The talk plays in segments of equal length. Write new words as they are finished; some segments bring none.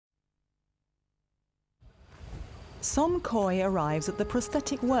Som Khoi arrives at the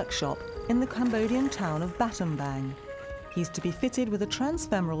prosthetic workshop in the Cambodian town of Battambang. He's to be fitted with a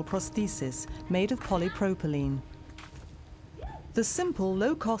transfemoral prosthesis made of polypropelene. The simple,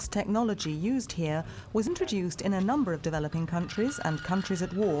 low-cost technology used here was introduced in a number of developing countries and countries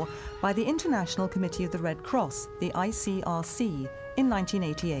at war by the International Committee of the Red Cross, the ICRC, in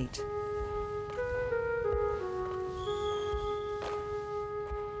 1988.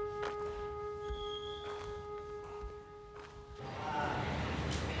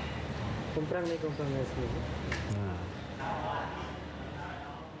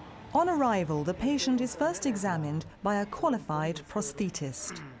 On arrival, the patient is first examined by a qualified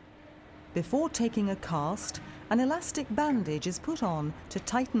prosthetist. Before taking a cast, an elastic bandage is put on to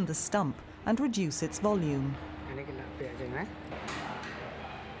tighten the stump and reduce its volume.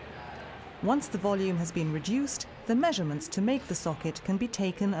 Once the volume has been reduced, the measurements to make the socket can be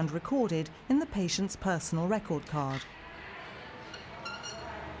taken and recorded in the patient's personal record card.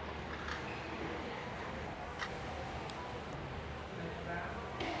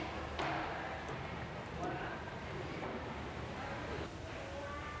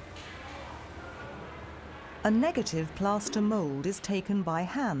 A negative plaster mould is taken by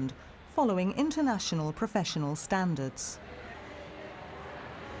hand, following international professional standards.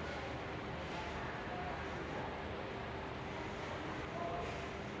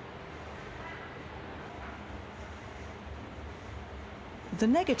 The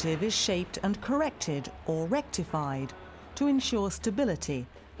negative is shaped and corrected or rectified to ensure stability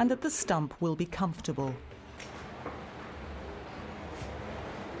and that the stump will be comfortable.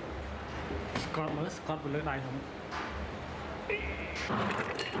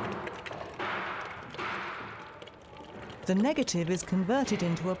 The negative is converted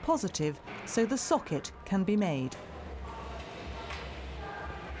into a positive so the socket can be made.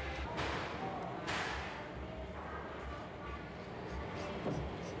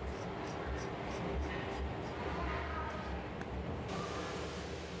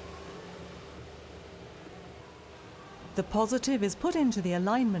 The positive is put into the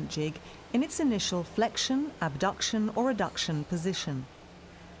alignment jig in its initial flexion, abduction or adduction position.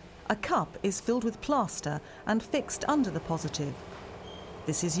 A cup is filled with plaster and fixed under the positive.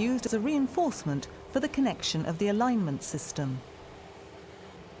 This is used as a reinforcement for the connection of the alignment system.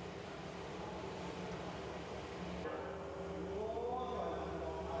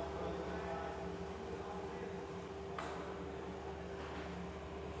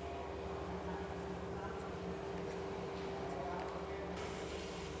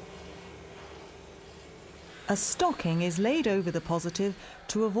 A stocking is laid over the positive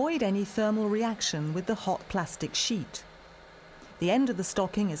to avoid any thermal reaction with the hot plastic sheet. The end of the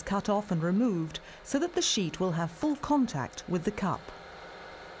stocking is cut off and removed so that the sheet will have full contact with the cup.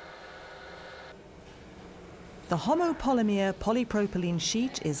 The homopolymer polypropylene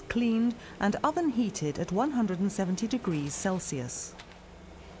sheet is cleaned and oven heated at 170 degrees Celsius.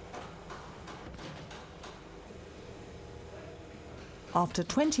 After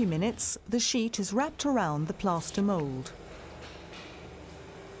 20 minutes, the sheet is wrapped around the plaster mould.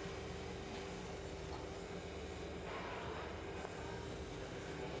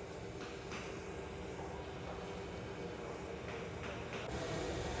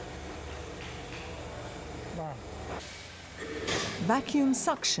 Vacuum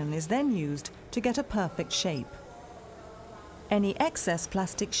suction is then used to get a perfect shape. Any excess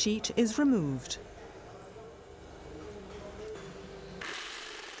plastic sheet is removed.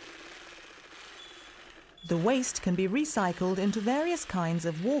 The waste can be recycled into various kinds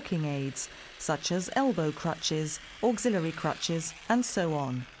of walking aids, such as elbow crutches, auxiliary crutches, and so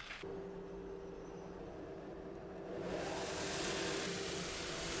on.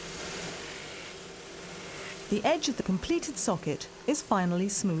 The edge of the completed socket is finally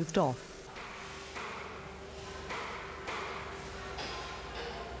smoothed off.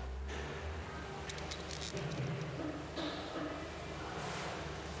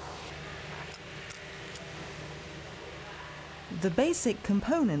 The basic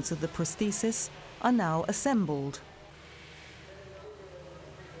components of the prosthesis are now assembled.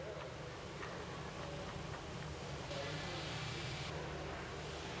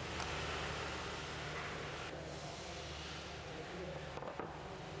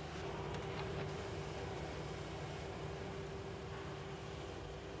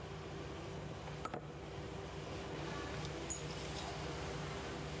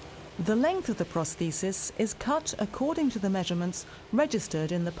 The length of the prosthesis is cut according to the measurements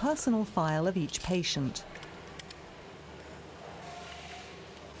registered in the personal file of each patient.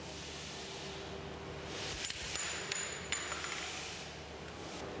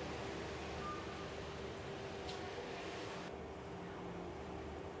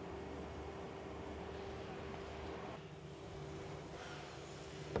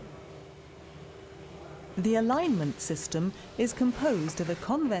 The alignment system is composed of a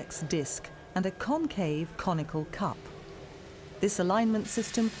convex disc and a concave conical cup. This alignment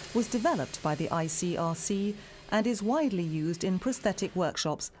system was developed by the ICRC and is widely used in prosthetic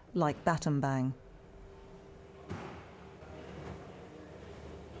workshops like Battambang.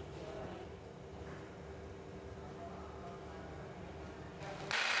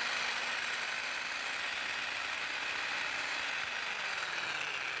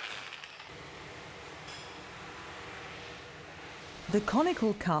 The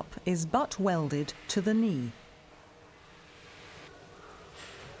conical cup is butt welded to the knee.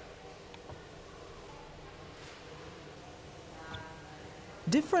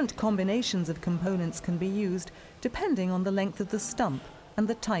 Different combinations of components can be used depending on the length of the stump and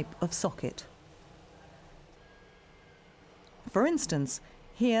the type of socket. For instance,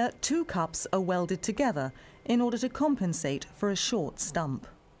 here 2 cups are welded together in order to compensate for a short stump.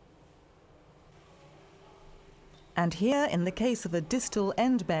 And here, in the case of a distal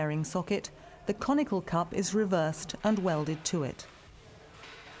end-bearing socket, the conical cup is reversed and welded to it.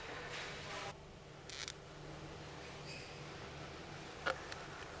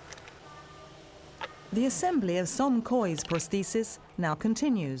 The assembly of Som Khoi's prosthesis now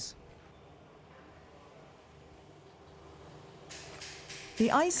continues. The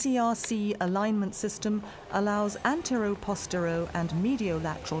ICRC alignment system allows antero-postero and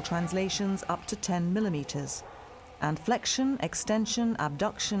mediolateral translations up to 10 millimeters, and flexion, extension,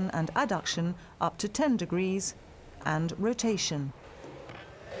 abduction and adduction up to 10 degrees, and rotation.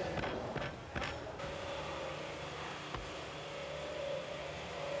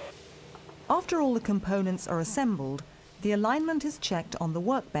 After all the components are assembled, the alignment is checked on the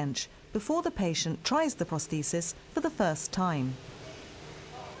workbench before the patient tries the prosthesis for the first time.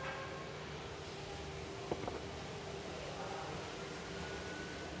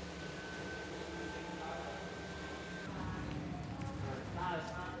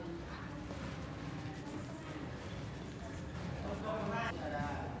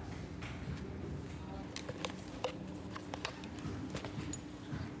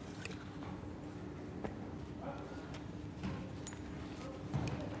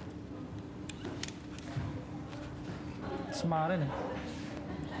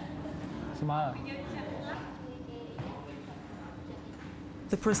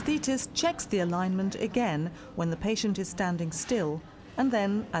 The prosthetist checks the alignment again when the patient is standing still and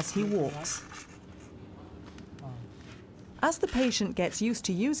then as he walks. As the patient gets used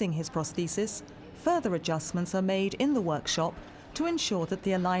to using his prosthesis, further adjustments are made in the workshop to ensure that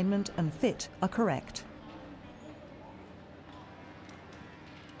the alignment and fit are correct.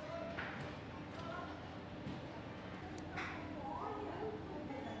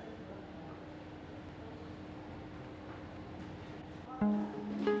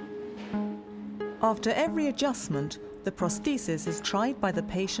 After every adjustment, the prosthesis is tried by the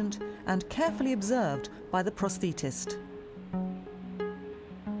patient and carefully observed by the prosthetist.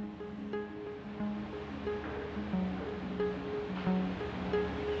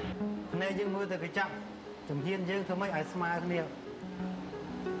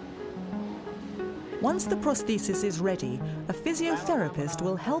 Once the prosthesis is ready, a physiotherapist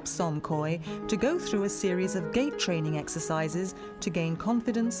will help Som Khoi to go through a series of gait training exercises to gain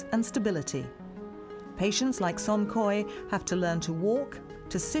confidence and stability. Patients like Som Khoi have to learn to walk,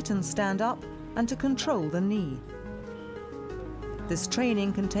 to sit and stand up, and to control the knee. This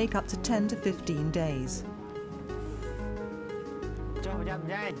training can take up to 10 to 15 days.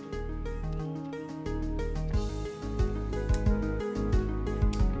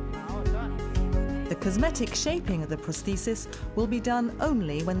 The cosmetic shaping of the prosthesis will be done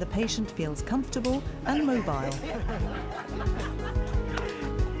only when the patient feels comfortable and mobile.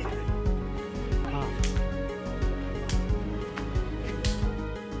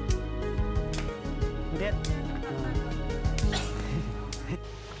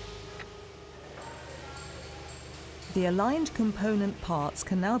 The aligned component parts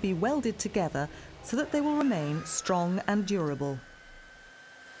can now be welded together so that they will remain strong and durable.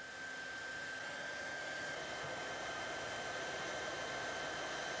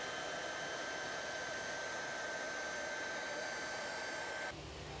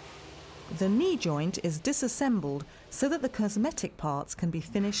 The knee joint is disassembled so that the cosmetic parts can be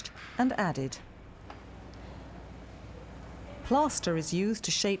finished and added. Plaster is used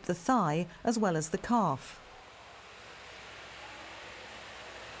to shape the thigh as well as the calf.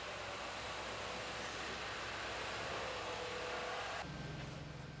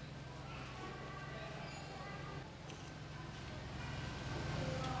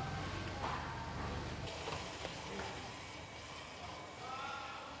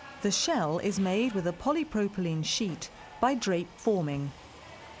 The shell is made with a polypropylene sheet by drape forming.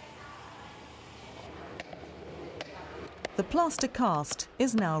 The plaster cast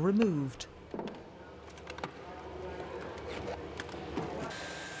is now removed.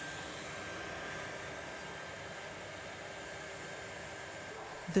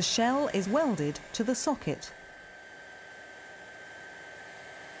 The shell is welded to the socket.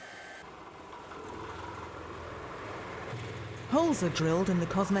 Holes are drilled in the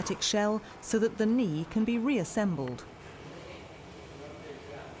cosmetic shell so that the knee can be reassembled.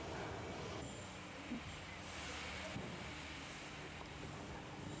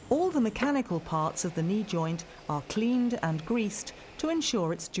 All the mechanical parts of the knee joint are cleaned and greased to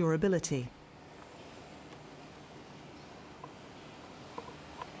ensure its durability.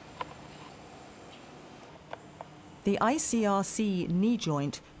 The ICRC knee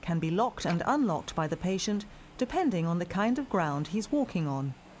joint can be locked and unlocked by the patient depending on the kind of ground he's walking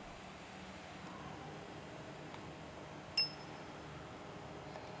on.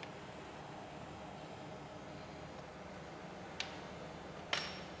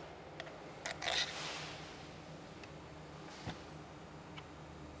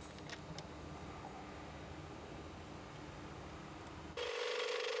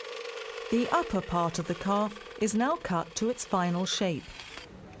 The upper part of the calf is now cut to its final shape.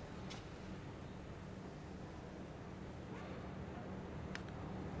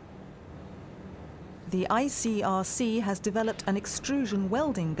 The ICRC has developed an extrusion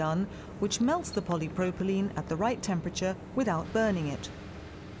welding gun which melts the polypropylene at the right temperature without burning it.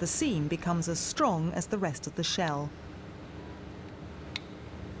 The seam becomes as strong as the rest of the shell.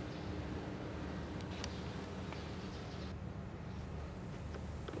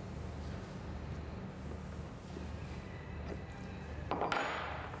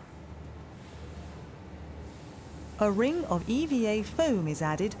 A ring of EVA foam is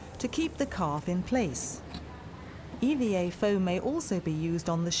added to keep the calf in place. EVA foam may also be used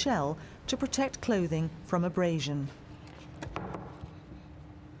on the shell to protect clothing from abrasion.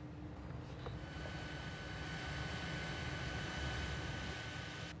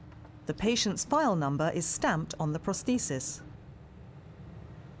 The patient's file number is stamped on the prosthesis.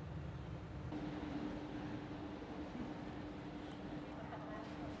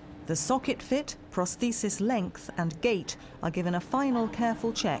 The socket fit, prosthesis length and gait are given a final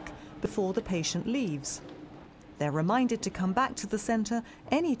careful check before the patient leaves. They're reminded to come back to the centre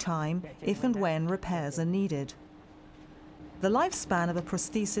any time if and when repairs are needed. The lifespan of a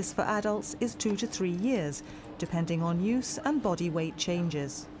prosthesis for adults is 2 to 3 years, depending on use and body weight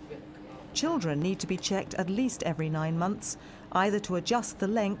changes. Children need to be checked at least every 9 months, either to adjust the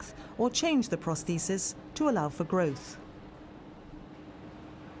length or change the prosthesis to allow for growth.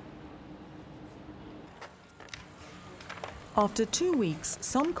 After 2 weeks,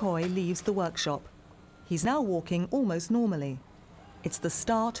 Somkoi leaves the workshop. He's now walking almost normally. It's the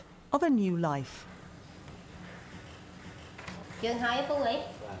start of a new life. Chân hơi Phú Mỹ.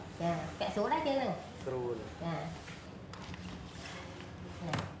 Dạ, kẹt xuống đá chân nè. Dạ.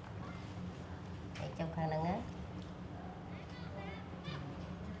 Nè. Để trong khăn nâng á.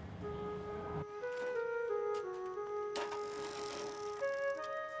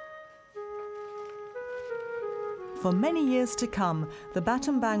 For many years to come, the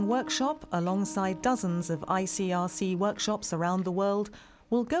Battambang workshop, alongside dozens of ICRC workshops around the world,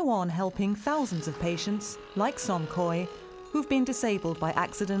 will go on helping thousands of patients, like Somkoi, who've been disabled by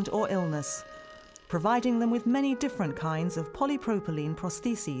accident or illness, providing them with many different kinds of polypropylene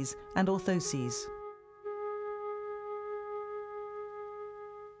prostheses and orthoses.